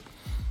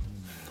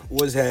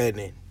What's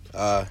happening?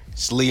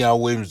 It's Leon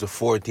Williams the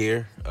fourth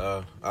here,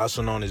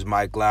 also known as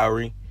Mike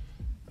Lowry.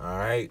 All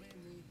right,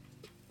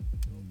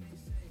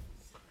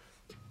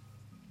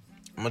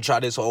 I'm gonna try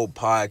this whole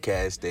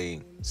podcast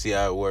thing, see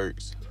how it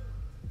works.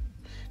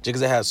 Just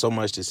because I have so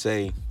much to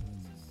say,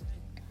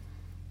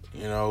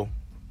 you know,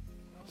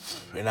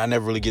 and I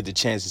never really get the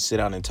chance to sit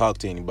down and talk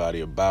to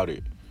anybody about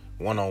it,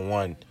 one on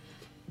one.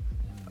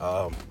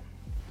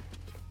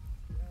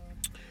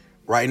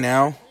 Right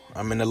now,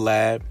 I'm in the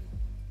lab.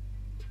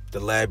 The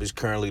lab is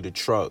currently the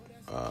truck.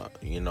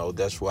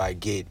 That's where I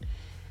get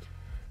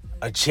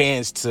a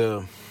chance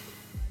to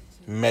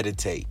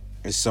meditate,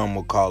 as some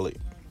will call it.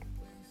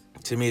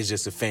 To me, it's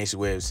just a fancy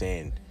way of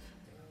saying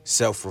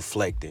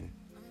self-reflecting.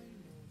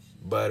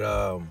 But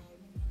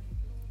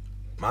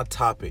my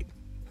topic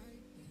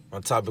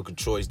of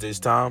choice this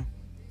time,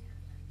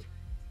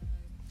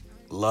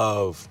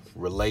 love,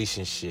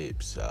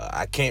 relationships.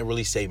 I can't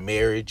really say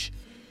marriage,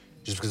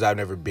 just because I've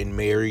never been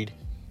married.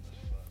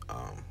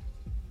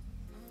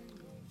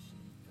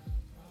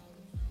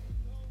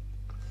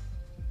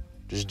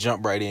 Just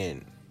jump right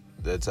in.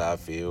 That's how I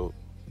feel.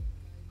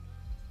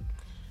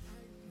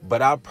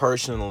 But I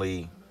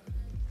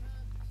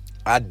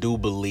do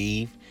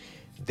believe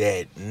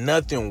that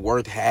nothing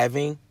worth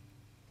having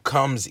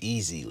comes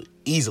easily.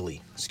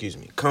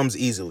 Comes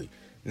easily.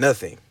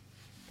 Nothing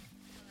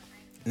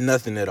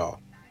at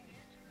all.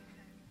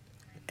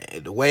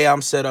 And the way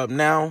I'm set up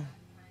now,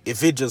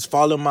 if it just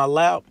fall in my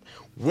lap,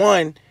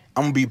 one,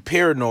 I'm gonna be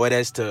paranoid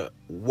as to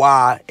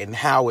why and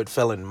how it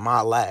fell in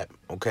my lap.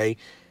 Okay.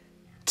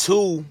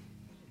 Two,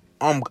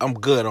 I'm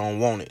good. I don't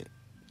want it.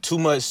 Too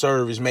much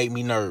service make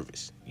me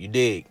nervous. You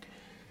dig?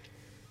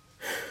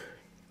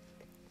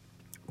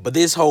 But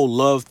this whole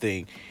love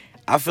thing,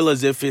 I feel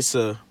as if it's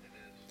and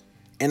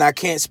I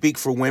can't speak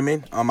for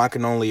women. I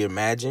can only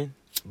imagine.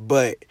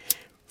 But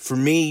for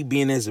me,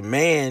 being as a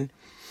man,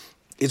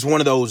 it's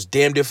one of those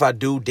damned if I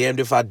do,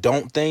 damned if I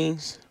don't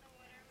things.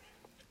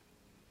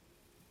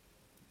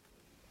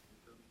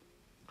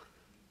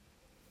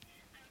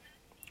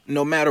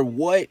 No matter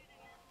what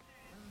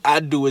I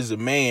do as a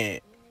man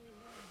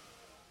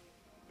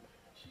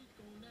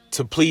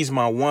to please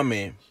my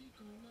woman,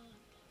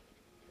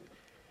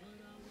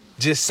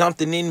 just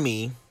something in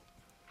me,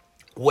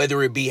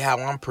 whether it be how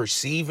I'm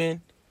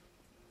perceiving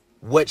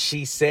what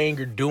she's saying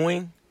or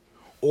doing,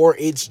 or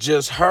it's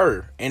just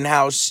her and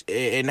how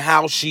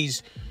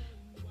she's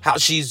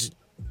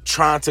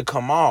trying to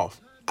come off.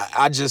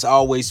 I just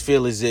always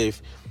feel as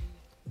if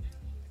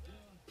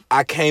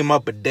I came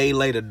up a day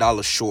late, a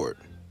dollar short.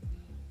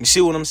 You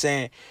see what I'm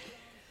saying?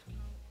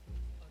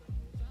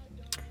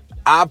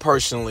 I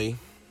personally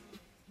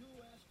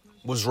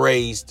was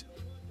raised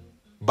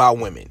by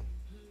women.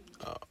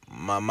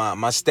 My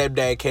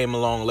stepdad came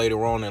along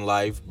later on in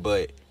life,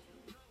 but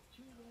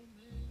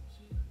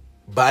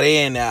by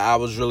then I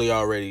was really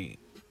already,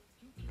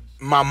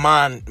 my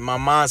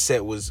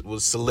mindset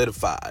was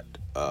solidified.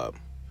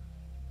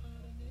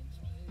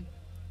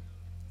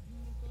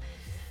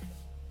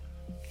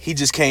 He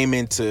just came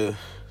in to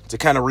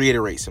kind of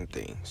reiterate some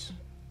things.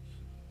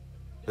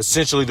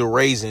 Essentially, the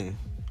raising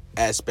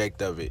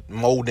aspect of it,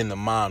 molding the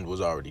mind, was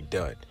already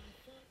done.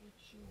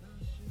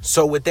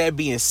 So with that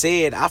being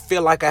said, I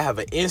feel like I have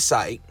an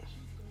insight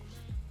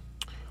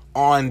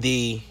on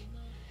the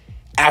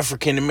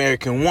African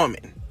American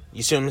woman.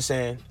 You see what I'm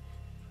saying?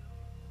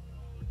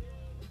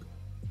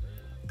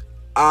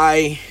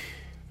 I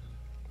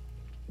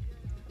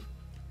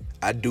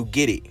do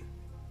get it.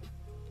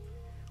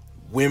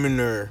 Women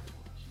are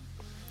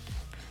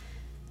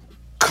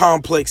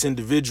complex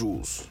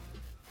individuals.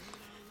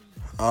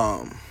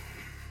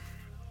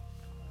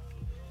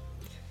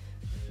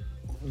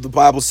 The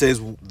Bible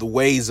says the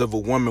ways of a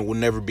woman will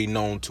never be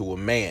known to a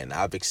man.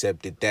 I've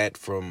accepted that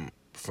from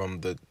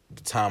the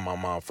time my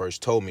mom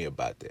first told me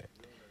about that,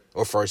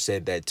 or first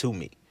said that to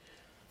me.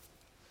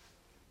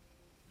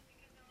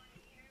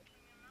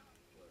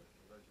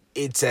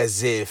 It's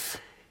as if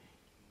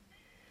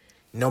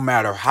no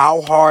matter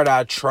how hard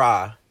I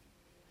try,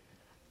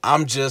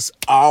 I'm just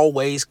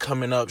always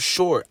coming up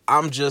short.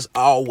 I'm just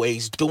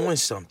always doing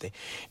something.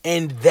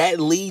 And that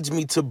leads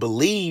me to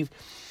believe,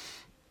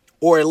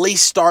 or at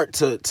least start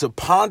to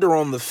ponder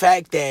on the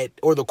fact that,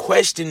 or the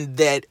question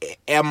that,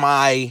 am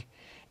I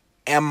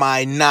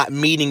not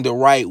meeting the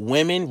right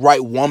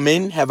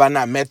woman? Have I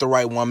not met the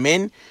right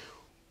woman?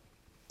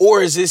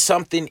 Or is this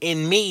something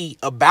in me,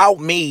 about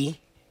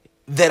me,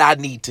 that I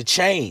need to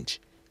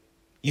change?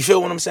 You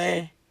feel what I'm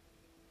saying?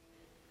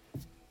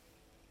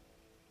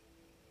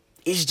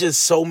 It's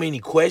just so many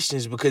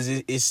questions, because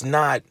it's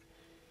not,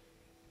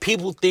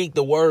 people think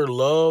the word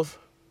love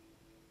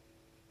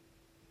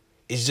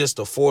is just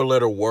a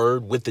 4-letter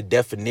word with the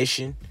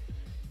definition,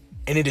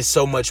 and it is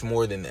so much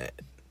more than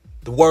that.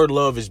 The word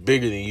love is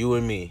bigger than you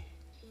and me.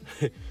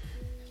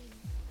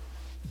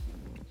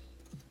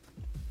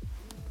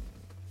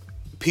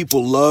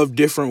 People love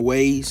different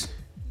ways.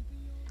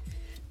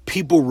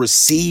 People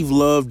receive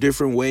love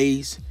different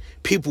ways.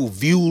 People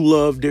view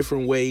love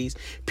different ways.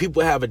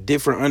 People have a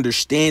different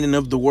understanding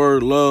of the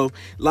word love.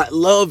 Like,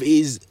 love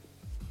is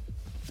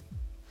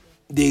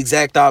the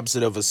exact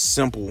opposite of a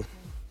simple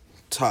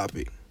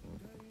topic.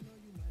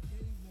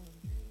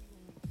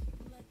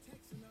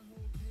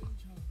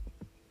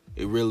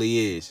 It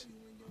really is.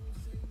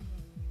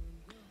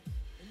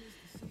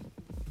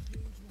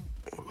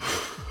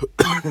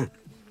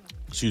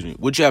 Excuse me.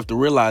 What you have to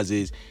realize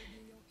is,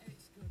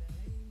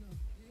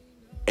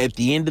 at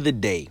the end of the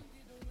day,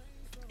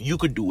 you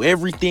could do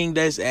everything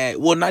that's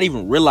not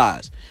even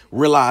realize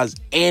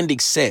and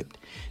accept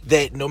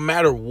that no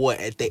matter what,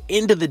 at the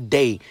end of the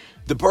day,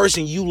 the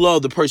person you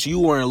love, the person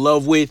you are in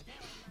love with,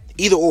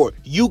 either or,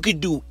 you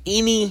could do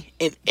any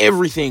and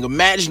everything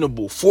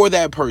imaginable for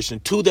that person,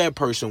 to that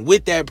person,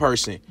 with that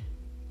person.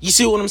 You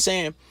see what I'm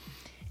saying?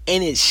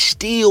 And it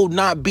still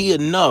not be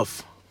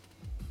enough.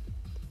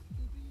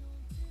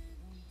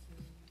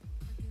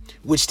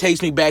 Which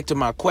takes me back to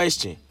my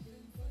question.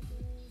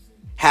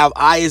 Have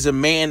I as a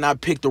man not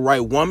picked the right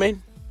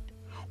woman?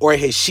 Or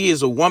has she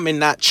as a woman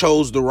not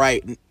chose the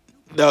right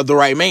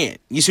man?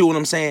 You see what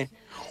I'm saying?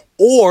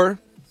 Or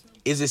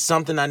is it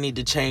something I need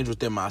to change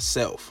within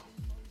myself?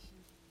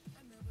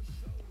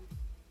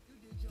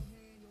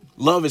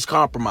 Love is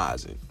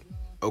compromising,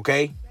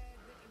 okay?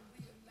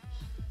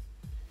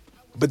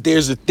 But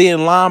there's a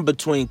thin line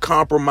between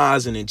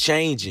compromising and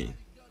changing.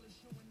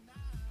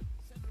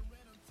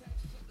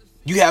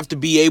 You have to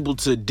be able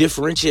to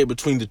differentiate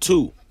between the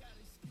two.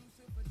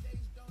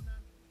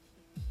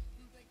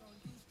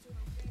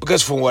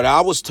 Because from what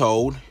I was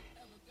told,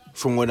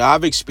 from what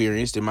I've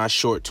experienced in my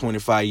short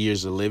 25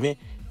 years of living,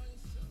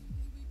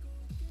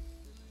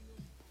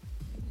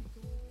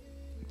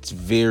 it's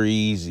very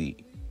easy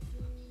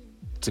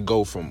to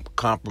go from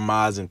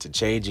compromising to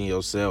changing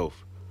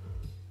yourself.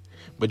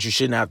 But you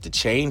shouldn't have to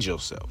change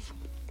yourself.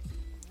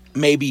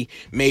 Maybe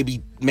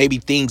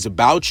things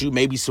about you,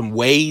 maybe some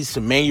ways,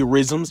 some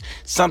mannerisms,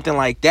 something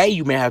like that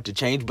you may have to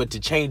change, but to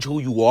change who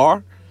you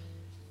are.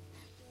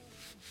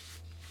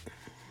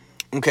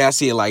 Okay, I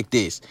see it like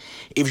this.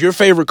 If your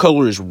favorite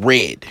color is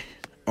red,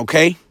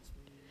 okay,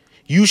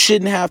 you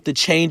shouldn't have to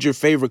change your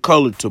favorite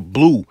color to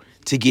blue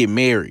to get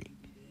married.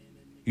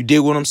 You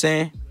dig what I'm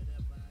saying?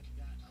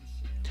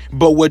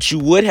 But what you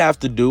would have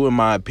to do, in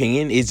my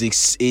opinion, is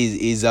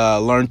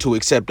learn to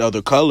accept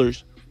other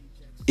colors.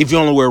 If you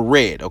only wear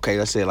red, okay,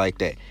 let's say it like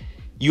that.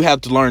 You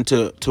have to learn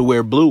to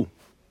wear blue,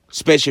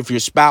 especially if your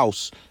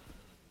spouse,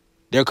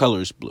 their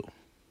color is blue.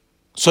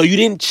 So you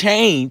didn't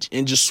change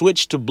and just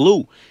switch to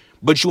blue,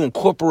 but you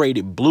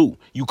incorporated blue.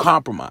 You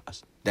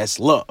compromised. That's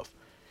love.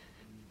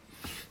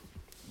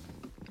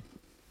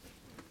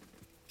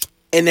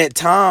 And at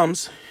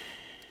times,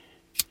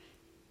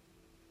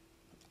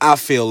 I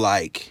feel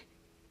like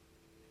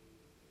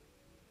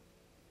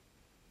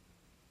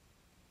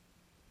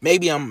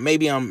maybe I'm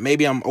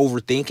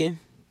overthinking.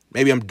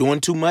 Maybe I'm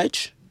doing too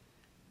much.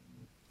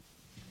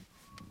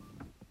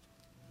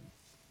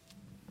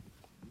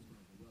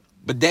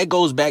 But that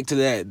goes back to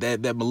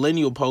that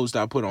millennial post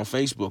I put on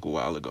Facebook a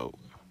while ago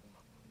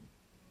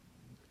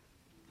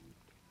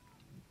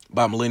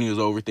about millennials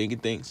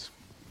overthinking things.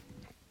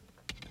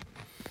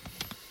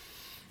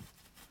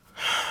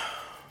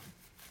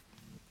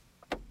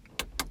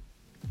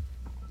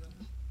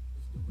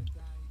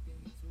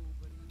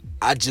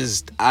 I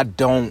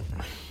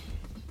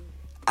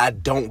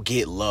don't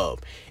get love.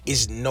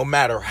 It's no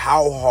matter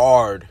how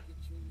hard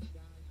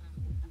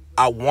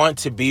I want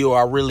to be or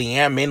I really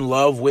am in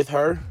love with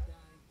her,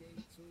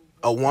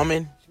 a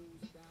woman,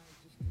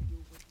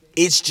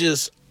 it's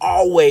just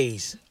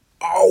always,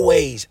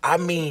 I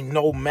mean,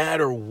 no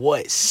matter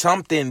what,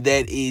 something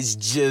that is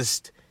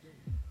just,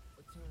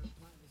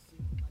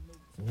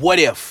 what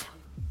if?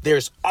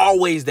 There's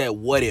always that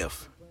what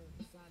if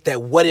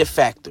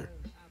factor.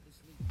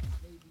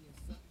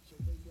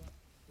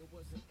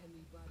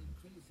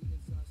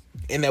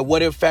 And that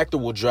what if factor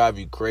will drive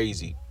you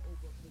crazy.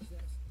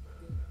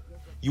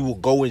 You will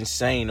go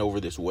insane over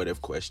this what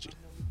if question.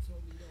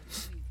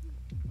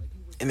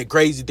 And the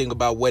crazy thing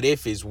about what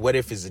if is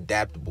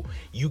adaptable.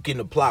 You can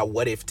apply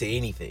what if to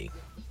anything.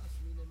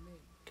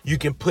 You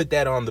can put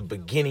that on the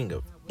beginning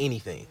of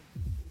anything.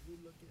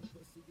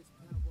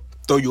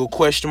 Throw you a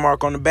question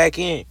mark on the back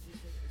end.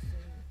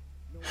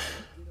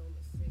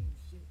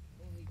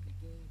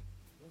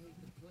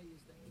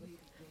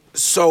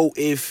 So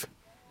if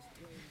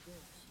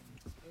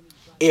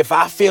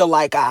I feel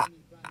like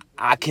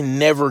I can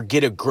never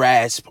get a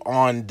grasp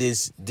on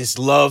this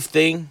love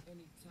thing,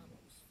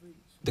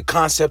 the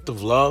concept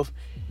of love,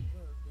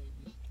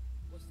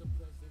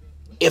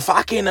 if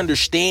I can't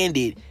understand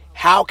it,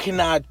 how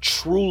can I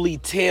truly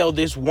tell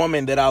this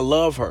woman that I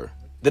love her,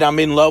 that I'm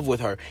in love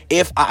with her,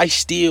 if I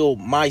still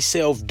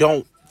myself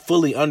don't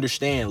fully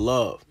understand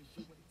love?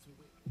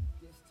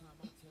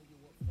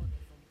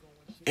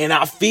 And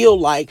I feel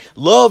like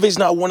love is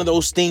not one of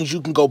those things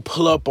you can go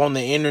pull up on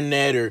the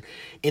internet or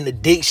in the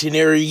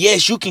dictionary.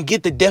 Yes, you can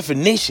get the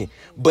definition,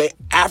 but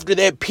after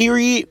that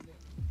period,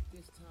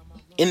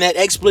 in that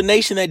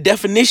explanation, that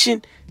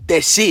definition,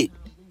 that's it.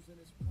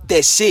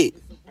 That's it.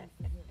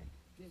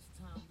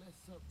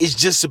 It's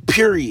just a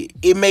period.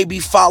 It may be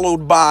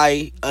followed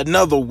by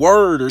another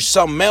word or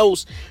something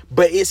else,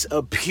 but it's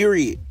a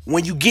period.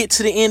 When you get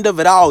to the end of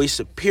it all, it's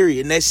a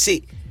period, and that's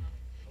it.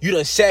 You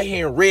done sat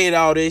here and read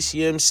all this,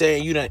 you know what I'm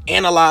saying? You done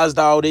analyzed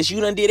all this. You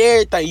done did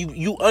everything.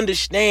 You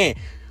understand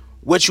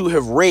what you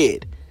have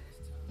read.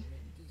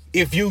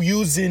 If you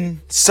using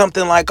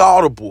something like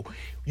Audible,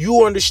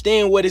 you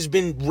understand what has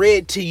been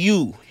read to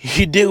you.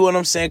 You do what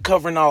I'm saying?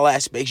 Covering all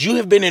aspects. You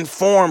have been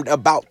informed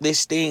about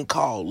this thing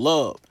called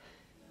love.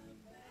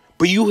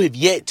 But you have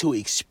yet to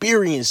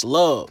experience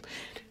love.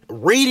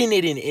 Reading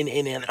it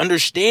and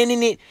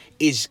understanding it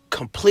is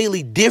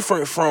completely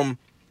different from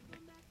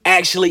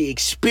actually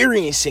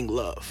experiencing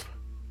love.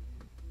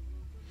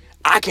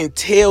 I can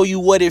tell you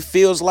what it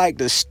feels like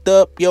to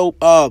stump your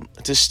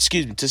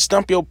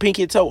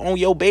pinky toe on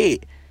your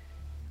bed.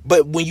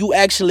 But when you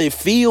actually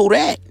feel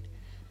that,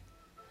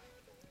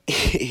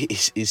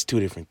 it's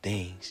two different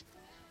things.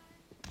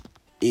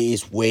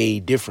 It's way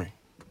different.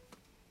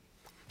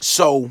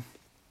 So,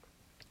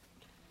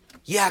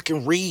 yeah, I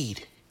can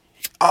read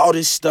all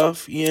this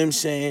stuff, you know what I'm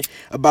saying,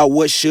 about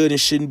what should and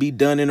shouldn't be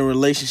done in a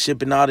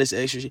relationship and all this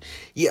extra shit.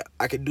 Yeah,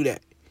 I can do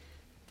that.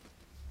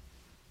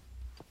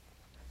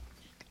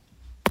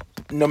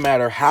 No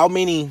matter how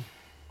many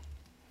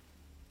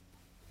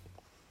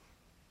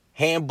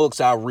handbooks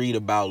I read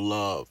about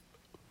love,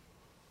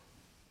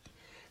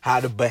 how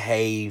to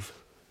behave,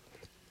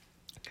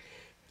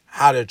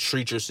 how to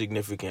treat your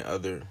significant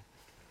other,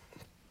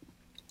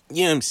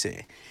 you know what I'm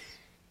saying,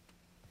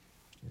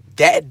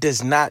 that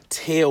does not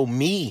tell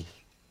me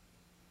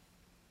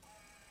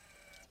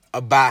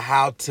about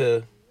how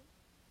to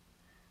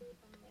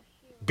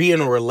be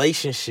in a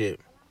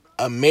relationship,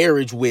 a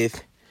marriage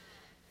with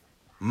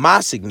my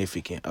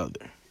significant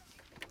other.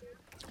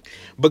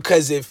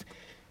 Because if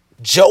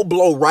Joe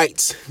Blow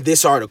writes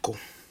this article,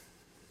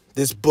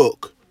 this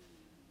book,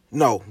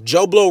 no,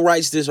 Joe Blow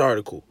writes this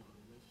article,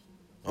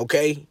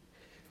 okay,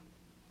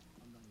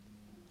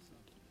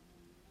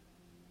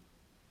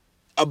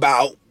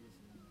 about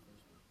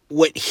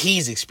what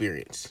he's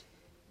experienced,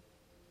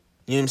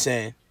 you know what I'm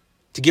saying,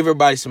 to give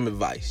everybody some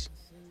advice,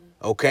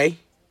 okay?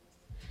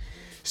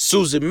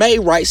 Susan May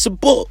writes a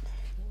book,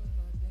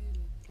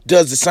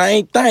 does the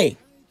same thing.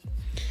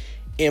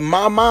 In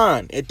my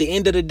mind, at the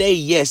end of the day,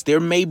 yes,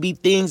 there may be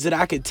things that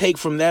I could take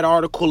from that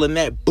article and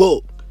that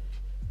book,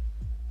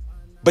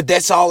 but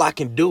that's all I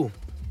can do.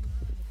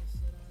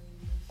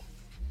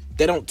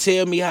 They don't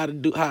tell me how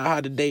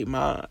to date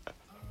mine.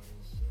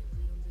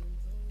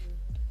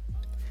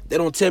 They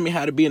don't tell me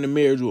how to be in a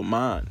marriage with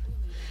mine.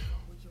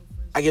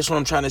 I guess what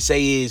I'm trying to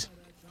say is,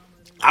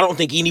 I don't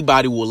think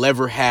anybody will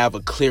ever have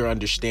a clear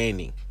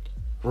understanding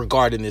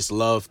regarding this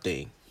love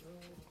thing.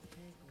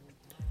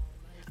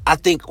 I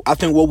think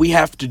what we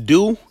have to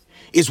do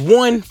is,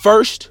 one,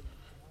 first,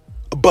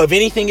 above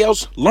anything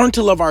else, learn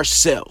to love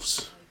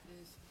ourselves.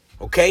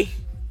 Okay?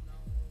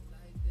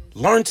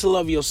 Learn to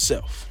love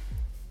yourself.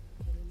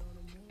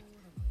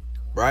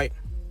 Right?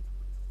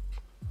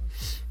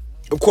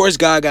 Of course,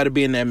 God got to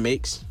be in that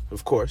mix.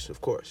 Of course.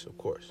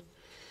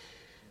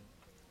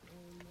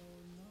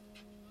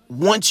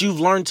 Once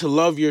you've learned to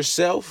love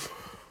yourself,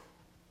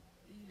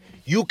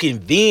 you can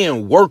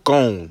then work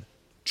on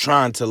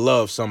trying to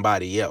love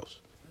somebody else.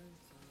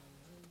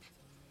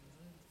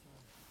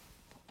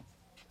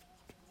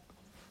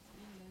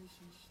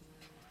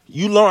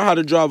 You learn how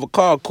to drive a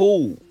car,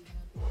 cool.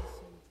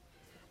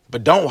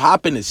 But don't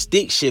hop in a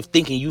stick shift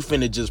thinking you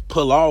finna just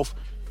pull off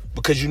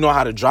because you know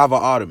how to drive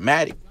an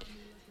automatic.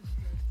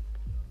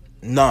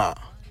 Nah,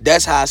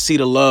 that's how I see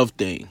the love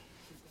thing.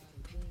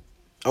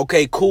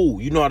 Okay,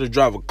 cool. You know how to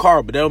drive a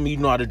car, but that don't mean you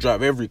know how to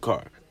drive every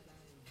car.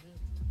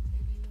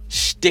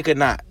 Stick or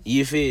not,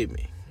 you feel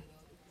me?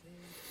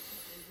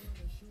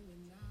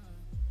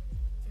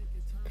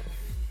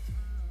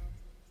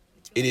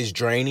 It is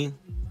draining.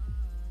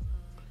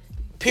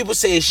 People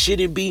say it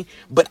shouldn't be,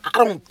 but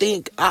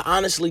I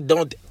honestly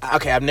don't.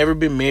 Okay, I've never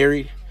been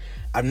married.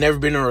 I've never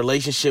been in a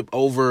relationship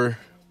over,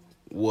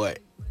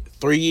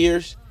 3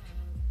 years?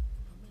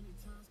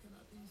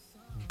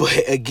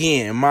 But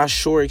again, my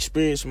short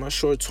experience, my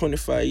short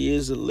 25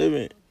 years of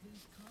living,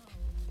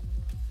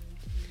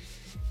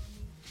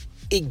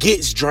 it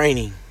gets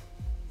draining.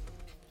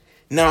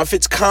 Now, if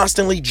it's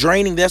constantly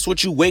draining, that's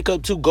what you wake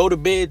up to, go to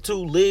bed to,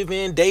 live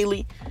in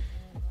daily,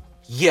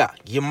 yeah,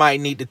 you might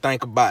need to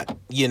think about,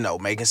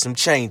 making some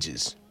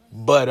changes.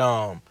 But,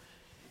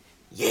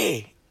 yeah,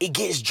 it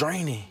gets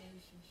draining.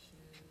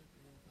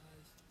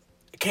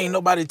 Can't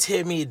nobody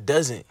tell me it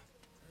doesn't.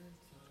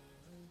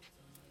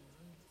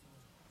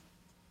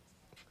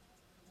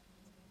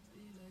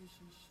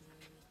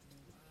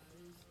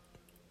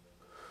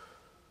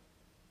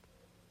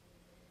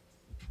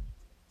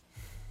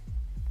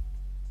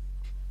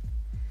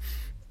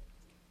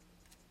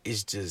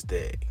 It's just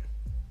that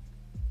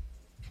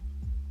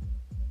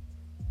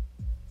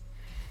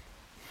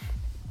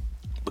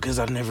because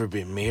I've never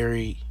been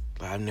married,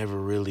 but I've never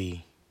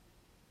really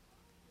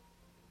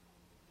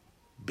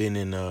been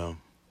in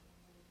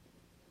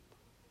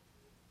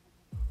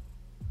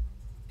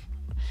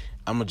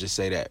I'm gonna just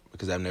say that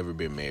because I've never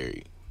been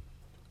married.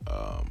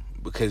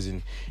 Because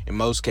in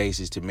most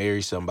cases, to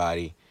marry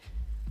somebody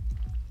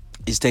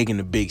is taking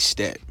a big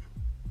step,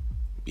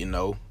 you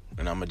know.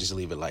 And I'm gonna just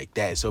leave it like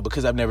that. So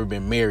because I've never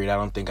been married, I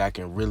don't think I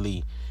can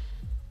really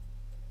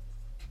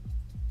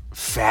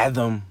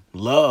fathom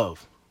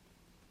love.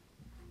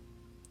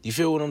 You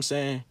feel what I'm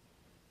saying?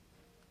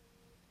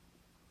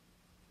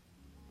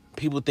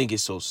 People think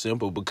it's so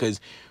simple because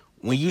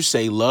when you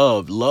say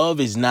love, love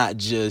is not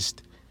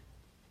just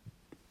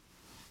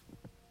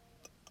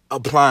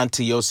applying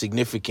to your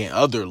significant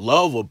other.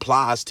 Love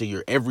applies to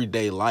your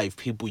everyday life,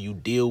 people you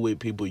deal with,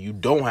 people you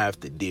don't have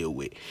to deal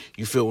with.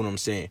 You feel what I'm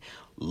saying?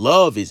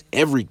 Love is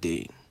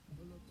everything.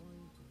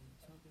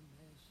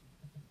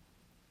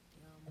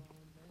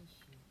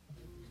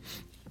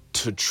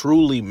 To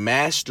truly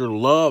master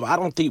love, I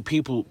don't think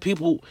people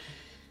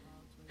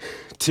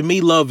to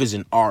me, love is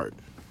an art.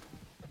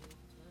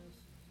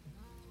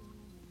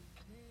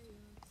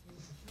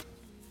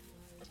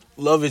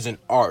 Love is an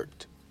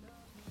art.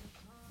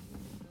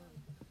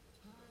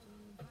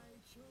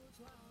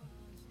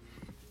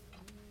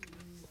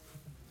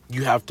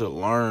 You have to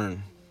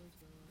learn,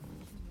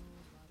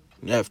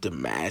 you have to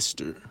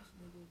master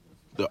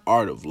the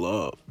art of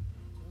love.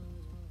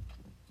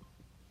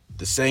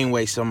 The same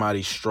way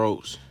somebody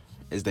strokes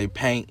as they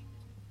paint,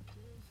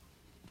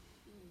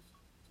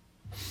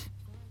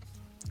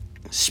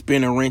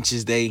 spin a wrench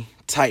as they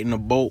tighten a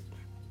bolt.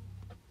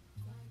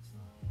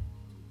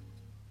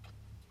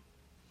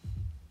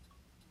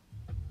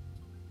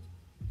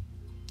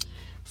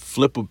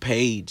 Flip a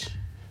page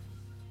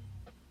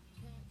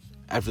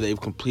after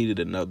they've completed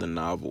another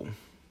novel.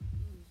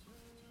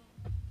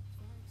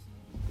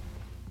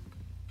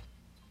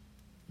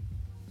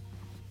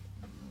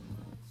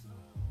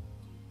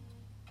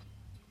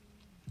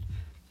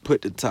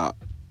 Put the top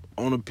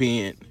on a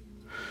pen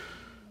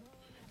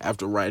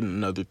after writing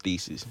another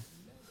thesis.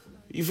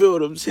 You feel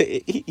what I'm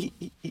saying?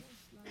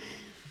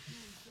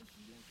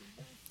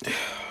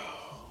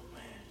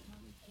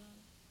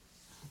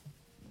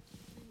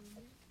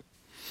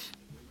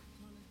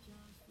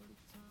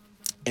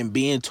 And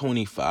being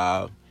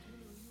 25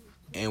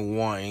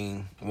 and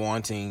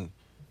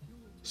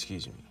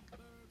excuse me,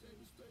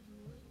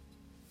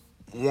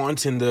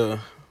 wanting the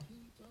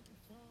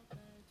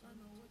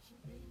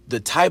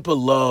type of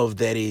love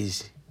that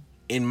is,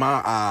 in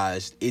my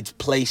eyes, it's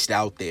placed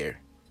out there.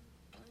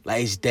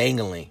 Like it's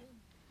dangling.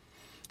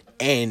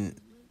 And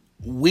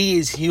we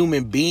as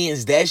human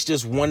beings, that's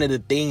just one of the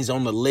things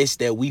on the list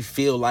that we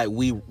feel like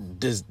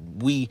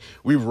we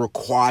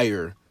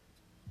require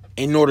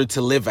in order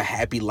to live a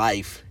happy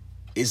life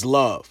is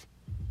love.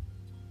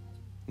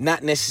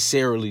 Not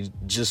necessarily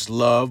just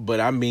love, but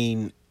I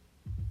mean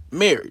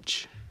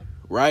marriage,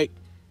 right?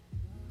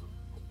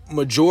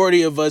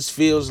 Majority of us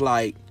feels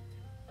like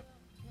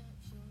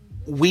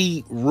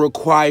we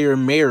require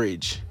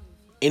marriage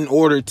in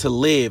order to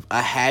live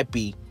a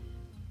happy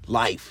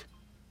life.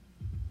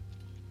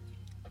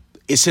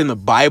 It's in the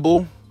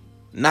Bible.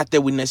 Not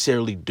that we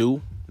necessarily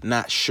do.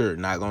 Not sure.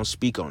 Not gonna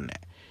speak on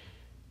that.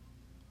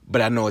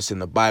 But I know it's in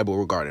the Bible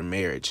regarding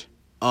marriage.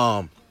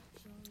 But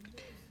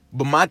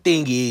my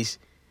thing is,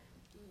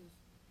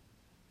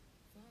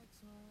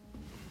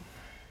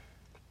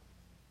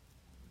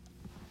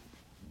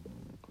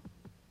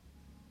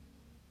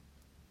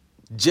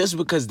 just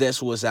because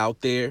that's what's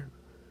out there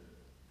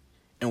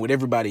and what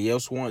everybody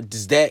else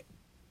wants,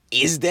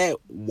 is that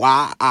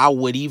why I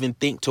would even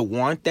think to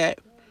want that?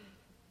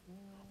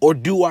 Or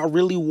do I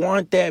really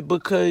want that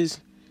because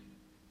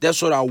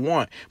that's what I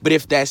want? But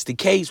if that's the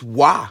case,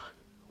 why?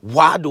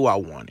 Why do I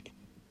want it?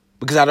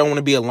 Because I don't want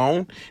to be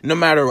alone? No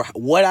matter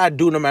what I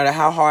do, no matter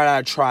how hard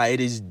I try, it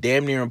is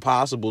damn near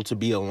impossible to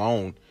be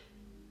alone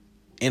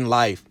in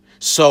life.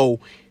 So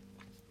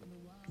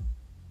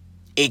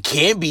it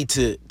can be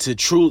to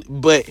truly,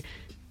 but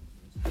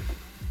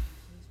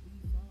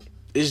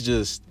it's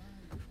just,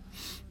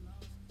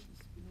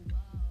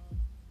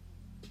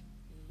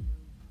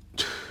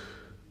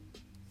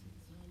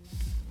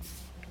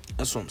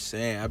 that's what I'm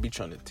saying. I be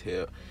trying to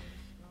tell.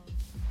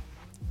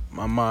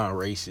 My mind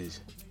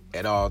races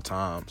at all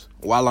times.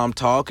 While I'm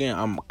talking,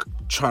 I'm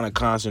trying to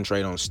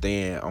concentrate on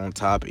staying on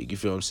topic. You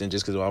feel what I'm saying?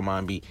 Just because my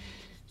mind be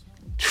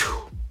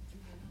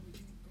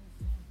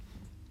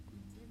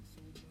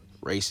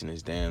racing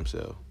his damn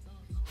self.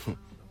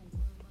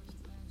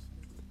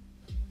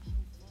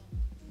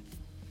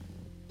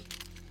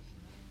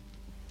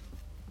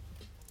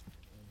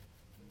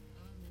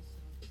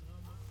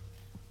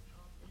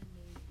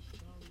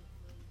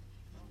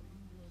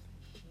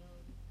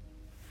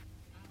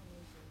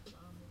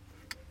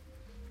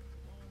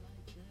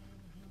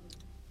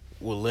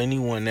 Will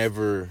anyone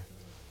ever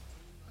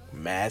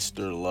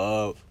master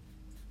love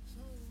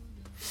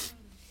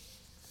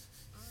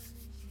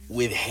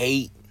with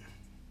hate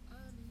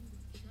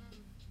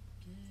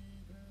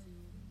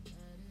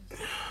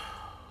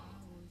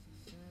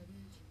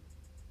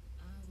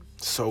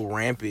so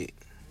rampant?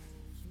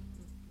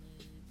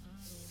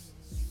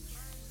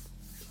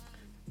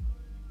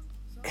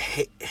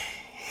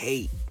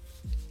 Hate.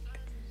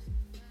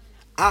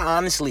 I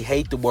honestly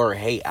hate the word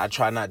hate. I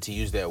try not to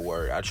use that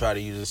word. I try to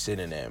use a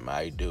synonym.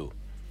 I do.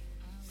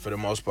 For the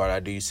most part,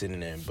 I do use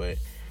synonym. But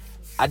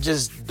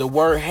the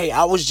word hate,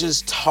 I was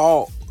just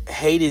taught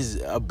hate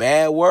is a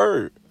bad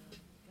word.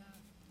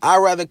 I'd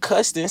rather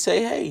cuss than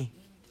say hey.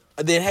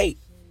 Than hate.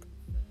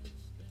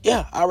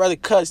 Yeah, I'd rather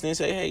cuss than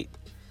say hate.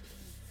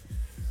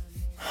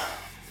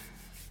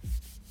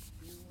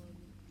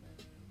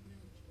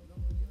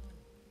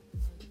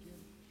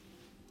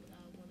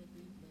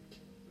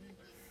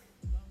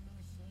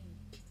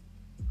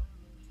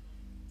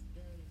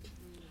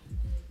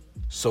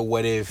 So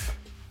what if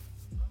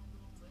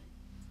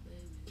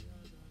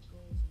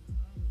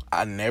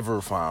I never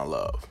find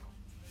love?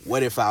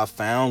 What if I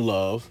found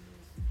love?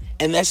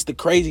 And that's the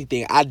crazy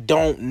thing. I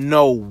don't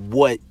know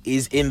what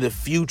is in the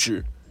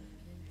future.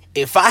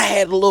 If I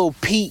had a little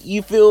peek,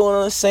 you feel what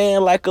I'm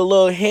saying? Like a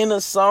little hint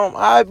of something,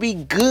 I'd be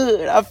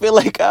good. I feel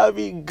like I'd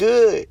be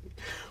good.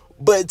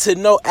 But to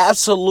know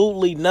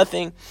absolutely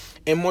nothing,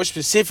 and more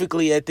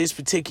specifically at this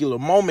particular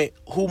moment,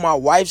 who my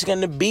wife's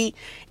gonna be,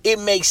 it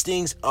makes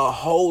things a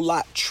whole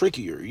lot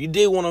trickier. You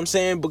dig what I'm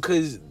saying?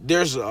 Because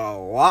there's a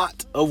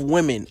lot of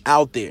women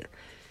out there.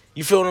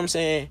 You feel what I'm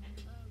saying?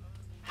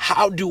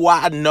 How do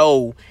I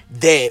know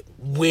that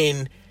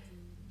when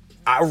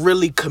I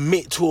really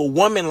commit to a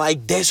woman,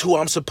 like that's who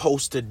I'm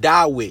supposed to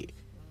die with?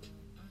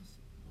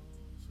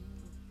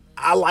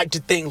 I like to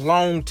think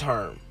long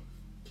term.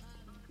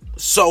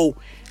 So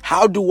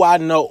how do I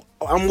know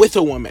I'm with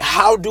a woman?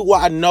 How do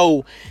I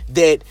know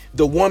that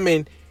the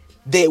woman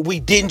that we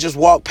didn't just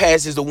walk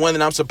past is the one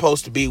that I'm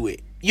supposed to be with?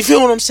 You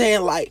feel what I'm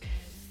saying? Like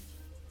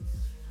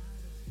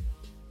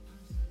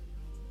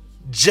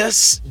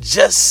just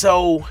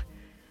so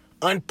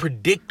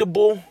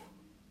unpredictable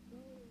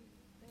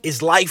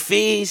as life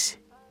is,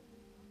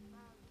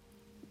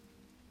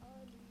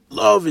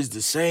 love is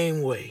the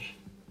same way.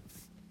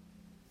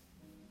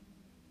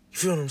 You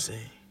feel what I'm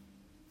saying?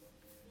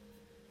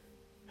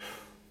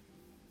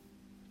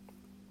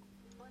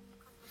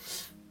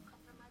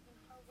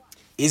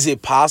 Is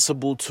it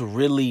possible to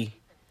really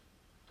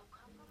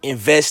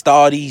invest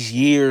all these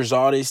years,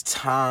 all this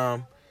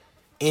time,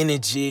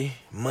 energy,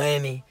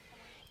 money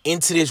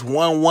into this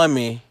one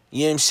woman,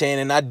 you know what I'm saying,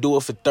 and I do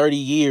it for 30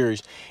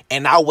 years,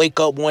 and I wake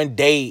up one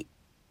day,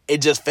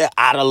 it just felt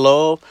out of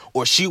love,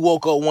 or she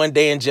woke up one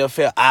day and just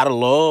felt out of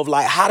love?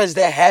 Like, how does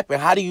that happen?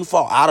 How do you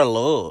fall out of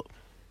love?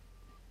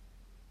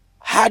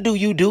 How do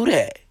you do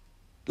that?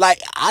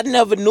 Like, I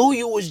never knew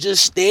you was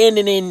just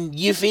standing in,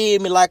 you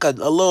feel me, like a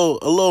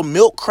little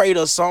milk crate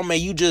or something,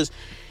 and you just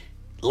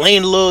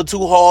lean a little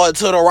too hard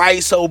to the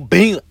right, so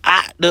bing,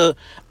 out of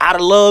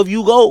love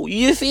you go.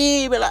 You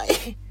feel me?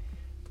 Like,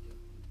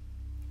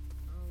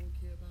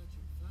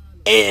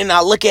 and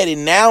I look at it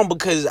now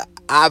because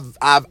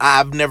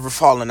I've never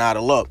fallen out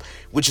of love,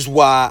 which is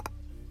why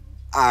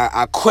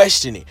I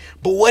question it.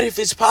 But what if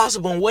it's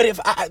possible? And what if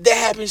that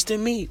happens to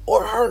me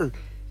or her?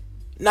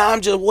 Now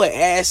I'm just what,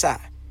 ass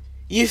eye.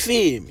 You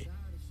feel me?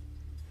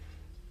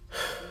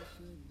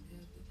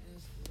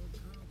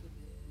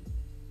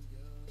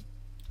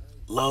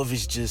 Love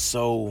is just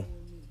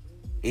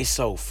it's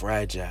so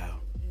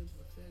fragile.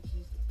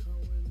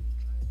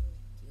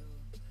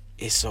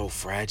 It's so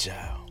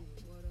fragile.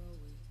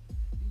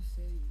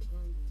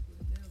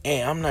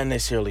 And I'm not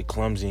necessarily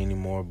clumsy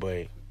anymore,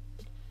 but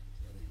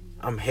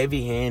I'm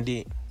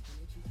heavy-handed.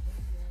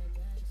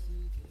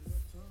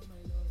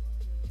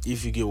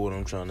 If you get what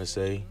I'm trying to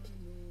say.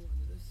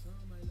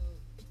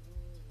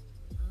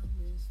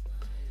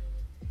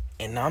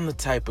 And I'm the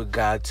type of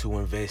guy to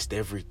invest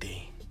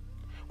everything.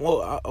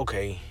 Well,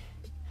 okay.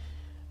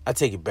 I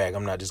take it back.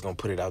 I'm not just going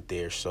to put it out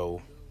there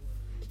so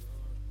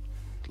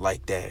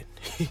like that.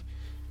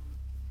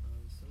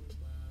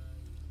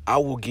 I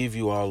will give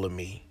you all of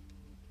me.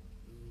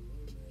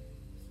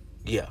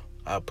 Yeah,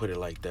 I'll put it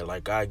like that.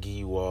 Like, I give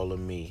you all of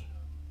me.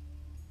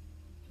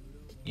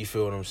 You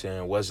feel what I'm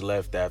saying? What's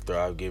left after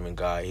I've given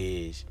God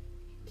his?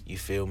 You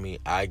feel me?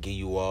 I give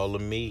you all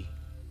of me.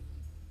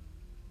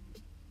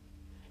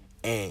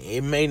 And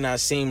it may not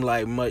seem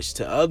like much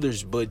to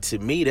others, but to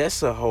me,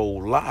 that's a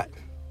whole lot.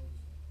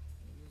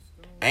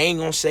 I ain't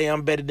gonna say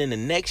I'm better than the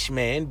next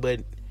man,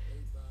 but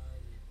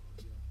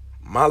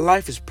my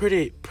life is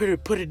pretty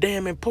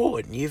damn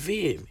important. You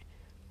feel me?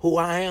 Who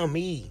I am,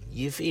 me.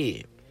 You feel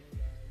me?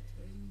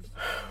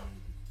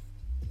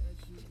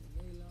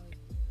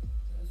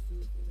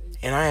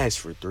 And I asked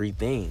for three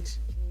things.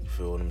 You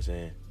feel what I'm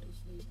saying?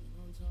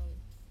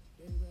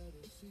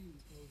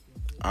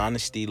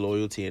 Honesty,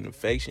 loyalty, and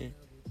affection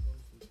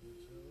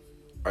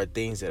are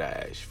things that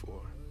I asked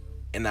for.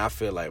 And I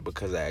feel like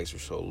because I asked for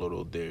so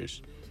little,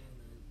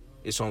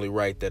 it's only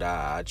right that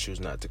I choose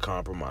not to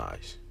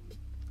compromise.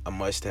 I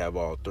must have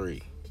all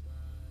three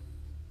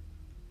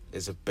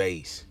as a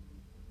base.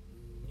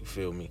 You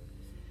feel me?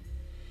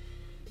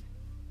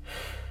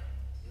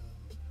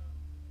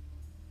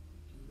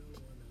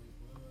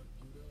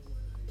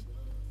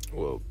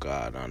 Well,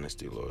 God,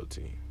 honesty,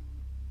 loyalty,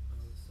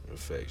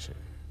 affection.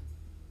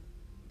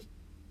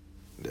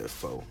 That's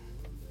four.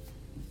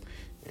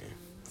 Yeah,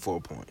 4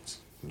 points.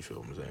 You feel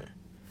what I'm saying?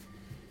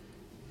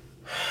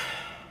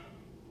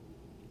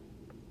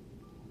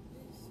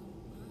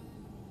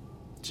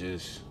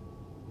 just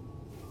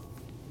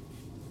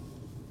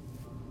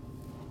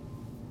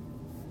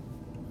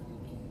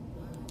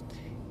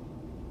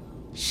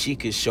she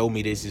could show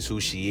me this is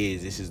who she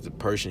is. This is the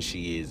person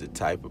she is, the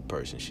type of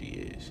person she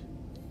is.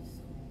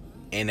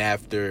 And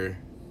after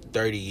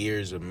 30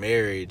 years of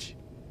marriage,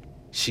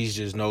 she's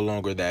just no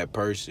longer that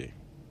person.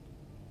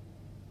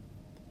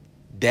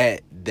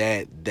 That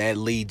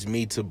leads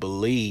me to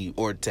believe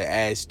or to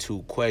ask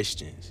two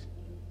questions.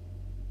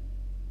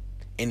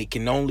 And it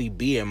can only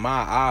be, in my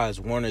eyes,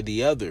 one or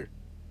the other.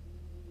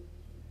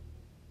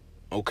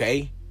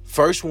 Okay?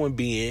 First one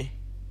being,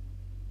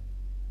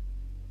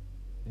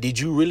 did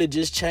you really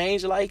just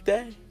change like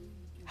that?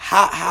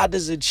 How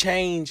does a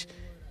change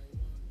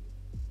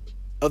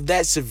of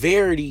that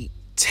severity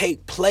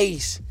take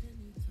place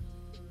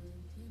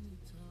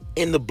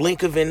in the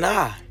blink of an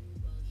eye,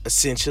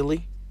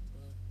 essentially?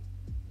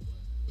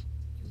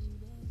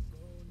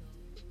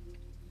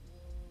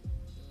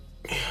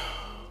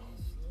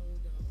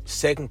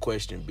 Second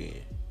question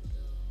being,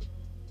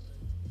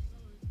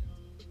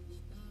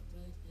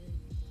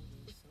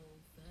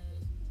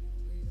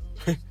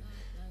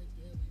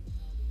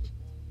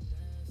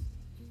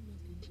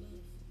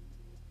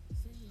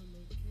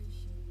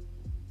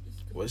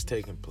 what's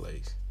taking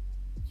place?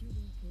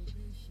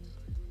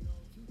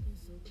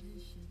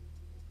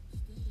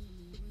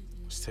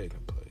 What's taking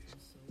place?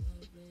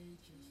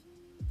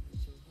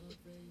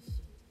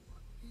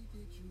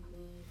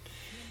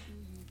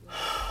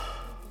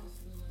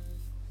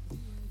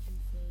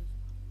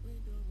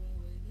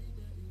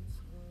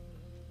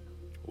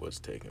 What's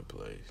taking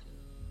place?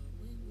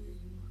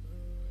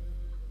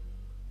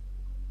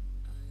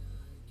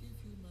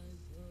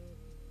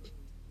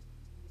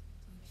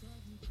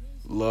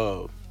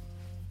 Love.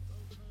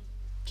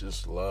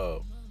 Just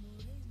love.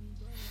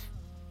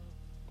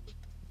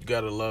 You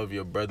gotta love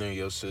your brother and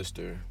your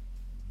sister.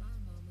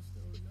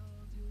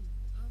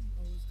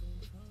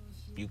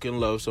 You can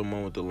love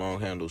someone with a long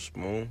handled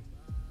spoon.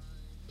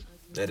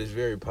 That is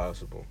very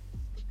possible.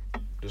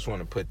 Just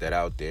want to put that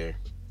out there,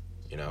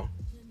 you know.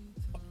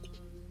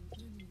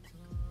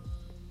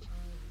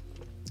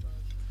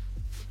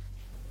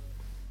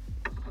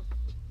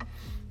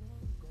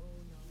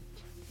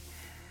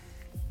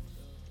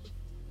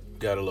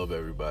 Gotta love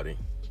everybody.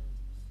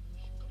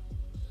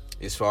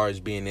 As far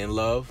as being in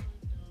love,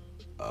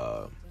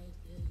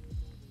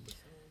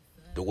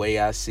 the way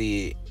I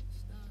see it,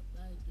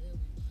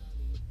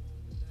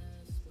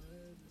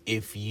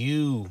 if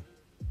you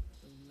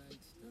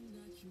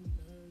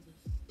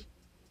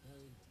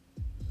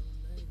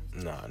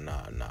nah,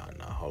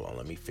 hold on,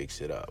 let me fix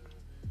it up.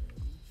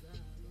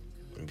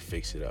 I'm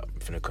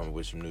finna come up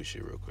with some new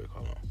shit real quick.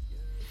 Hold on.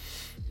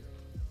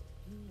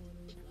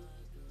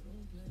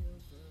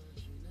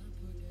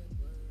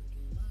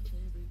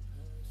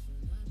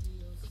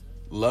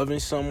 Loving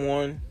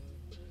someone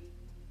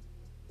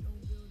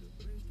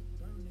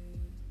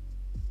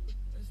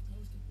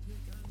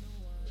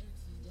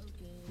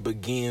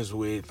begins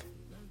with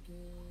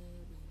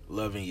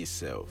loving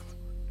yourself.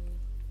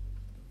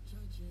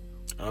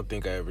 I don't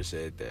think I ever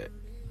said that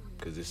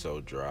because it's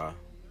so dry.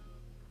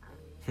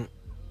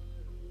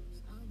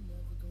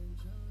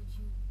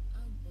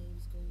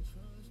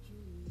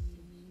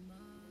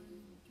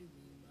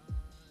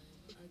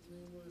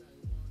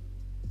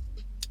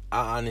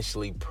 I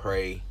honestly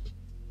pray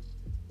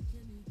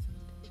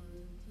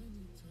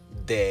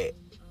that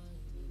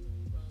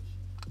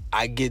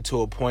I get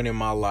to a point in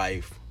my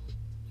life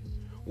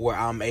where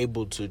I'm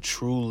able to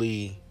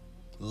truly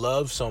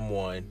love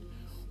someone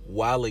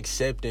while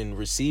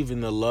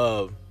receiving the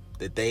love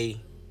that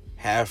they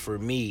have for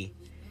me,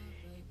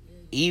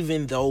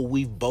 even though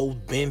we've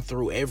both been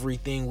through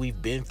everything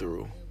we've been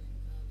through.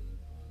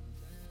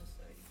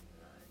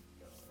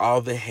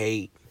 All the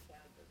hate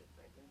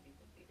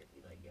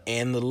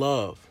and the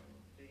love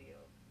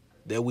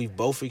that we've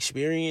both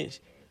experienced,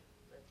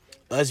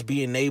 us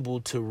being able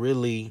to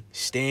really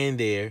stand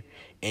there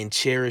and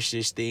cherish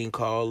this thing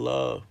called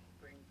love.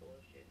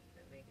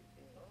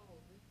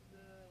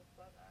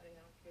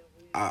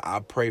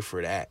 I pray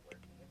for that.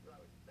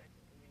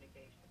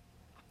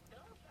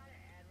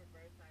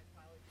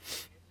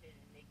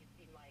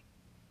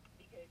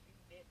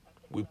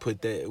 We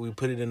put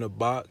it in a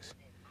box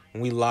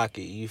and we lock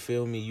it. You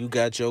feel me? You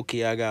got your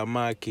key, I got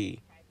my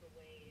key.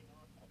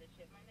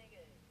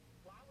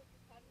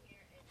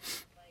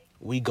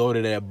 We go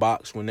to that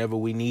box whenever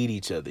we need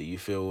each other. You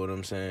feel what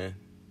I'm saying?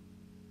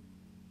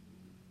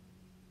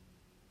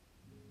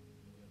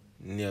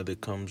 And the other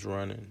comes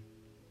running.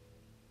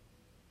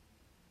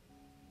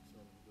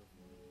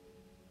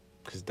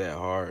 Cause that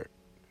heart.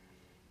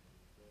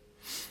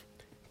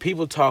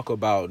 People talk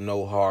about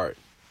no heart,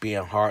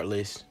 being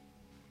heartless.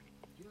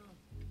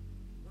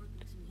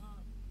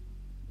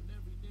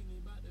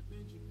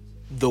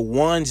 The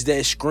ones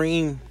that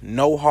scream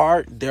no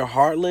heart, they're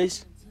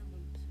heartless,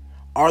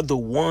 are the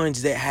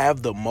ones that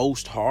have the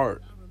most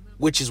heart,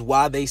 which is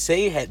why they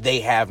say they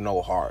have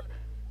no heart.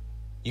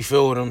 You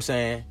feel what I'm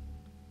saying?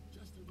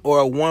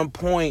 Or at one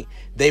point,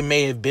 they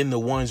may have been the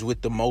ones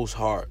with the most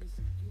heart.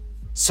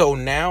 So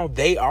now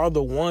they are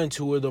the ones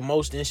who are the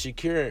most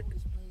insecure,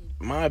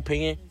 in my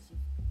opinion.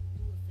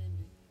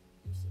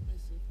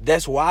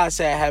 That's why I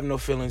say I have no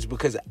feelings,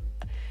 because,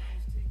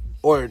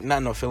 or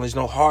not no feelings,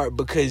 no heart,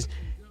 because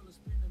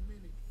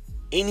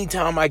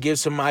anytime I give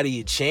somebody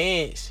a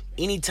chance,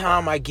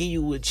 anytime I give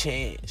you a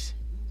chance,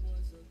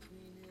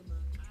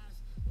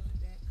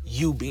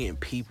 you being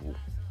people,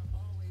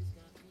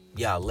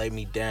 y'all let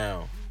me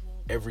down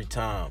every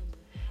time.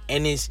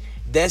 And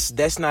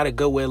that's not a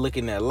good way of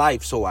looking at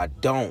life, so I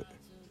don't.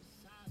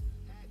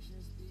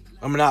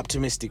 I'm an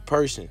optimistic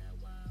person.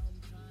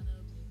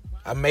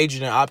 I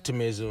majored in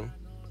optimism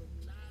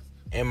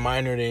and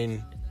minored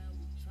in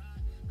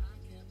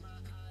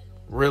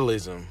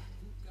realism.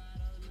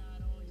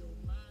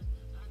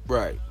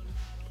 Right.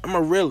 I'm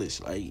a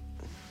realist. Like,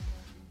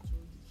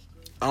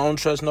 I don't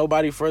trust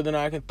nobody further than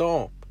I can throw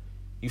them.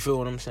 You feel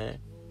what I'm saying?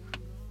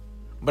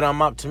 But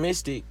I'm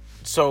optimistic,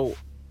 so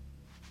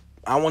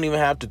I won't even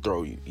have to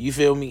throw you. You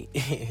feel me?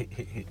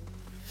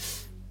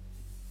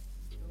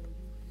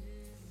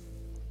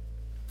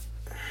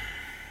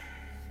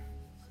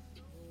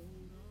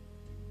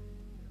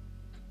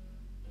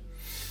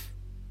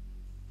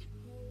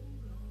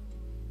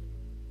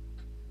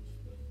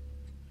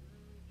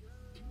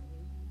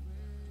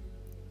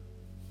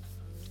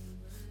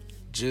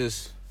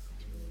 just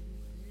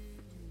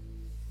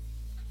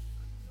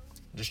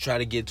try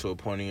to get to a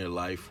point in your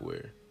life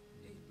where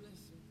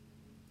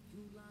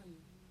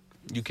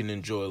you can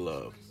enjoy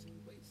love.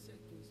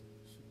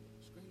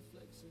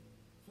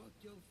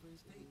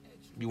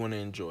 You want to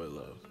enjoy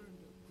love.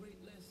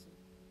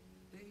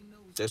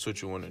 That's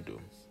what you want to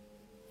do.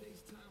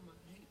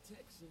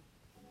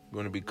 You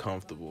want to be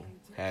comfortable,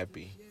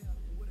 happy,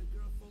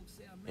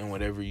 in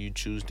whatever you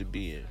choose to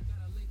be in.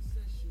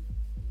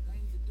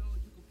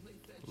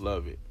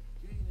 Love it.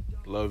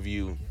 Love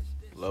you.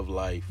 Love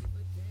life.